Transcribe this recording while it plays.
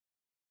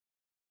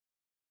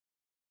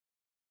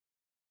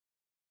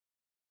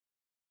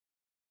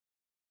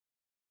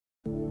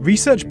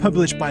Research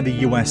published by the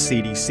US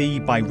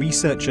CDC by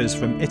researchers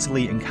from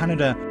Italy and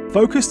Canada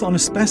focused on a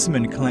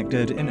specimen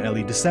collected in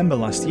early December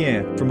last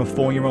year from a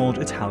 4-year-old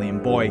Italian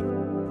boy.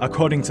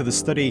 According to the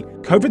study,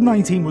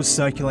 COVID-19 was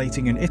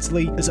circulating in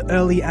Italy as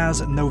early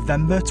as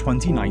November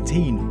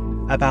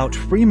 2019, about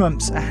 3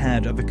 months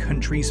ahead of the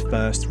country's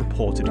first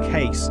reported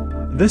case.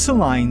 This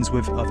aligns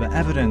with other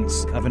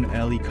evidence of an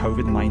early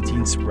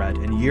COVID-19 spread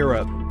in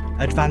Europe,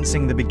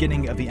 advancing the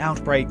beginning of the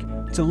outbreak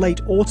to late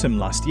autumn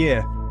last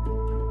year.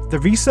 The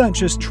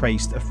researchers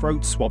traced a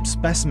throat swab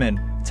specimen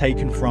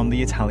taken from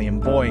the Italian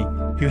boy,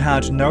 who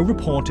had no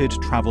reported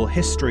travel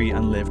history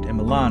and lived in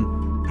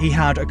Milan. He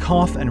had a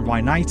cough and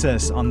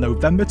rhinitis on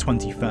November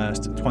 21,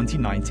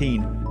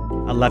 2019.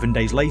 11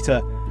 days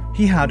later,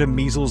 he had a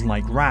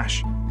measles-like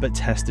rash, but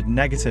tested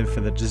negative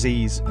for the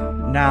disease.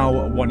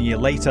 Now, 1 year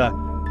later,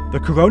 the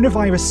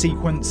coronavirus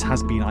sequence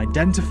has been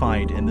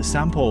identified in the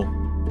sample.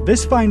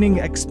 This finding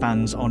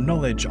expands our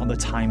knowledge on the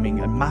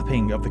timing and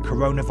mapping of the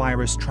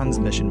coronavirus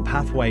transmission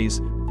pathways,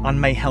 and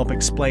may help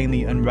explain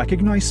the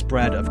unrecognized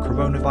spread of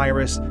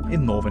coronavirus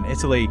in northern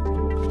Italy.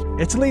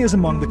 Italy is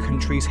among the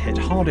countries hit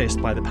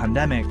hardest by the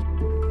pandemic.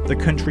 The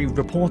country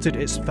reported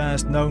its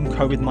first known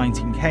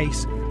COVID-19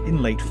 case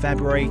in late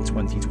February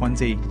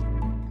 2020.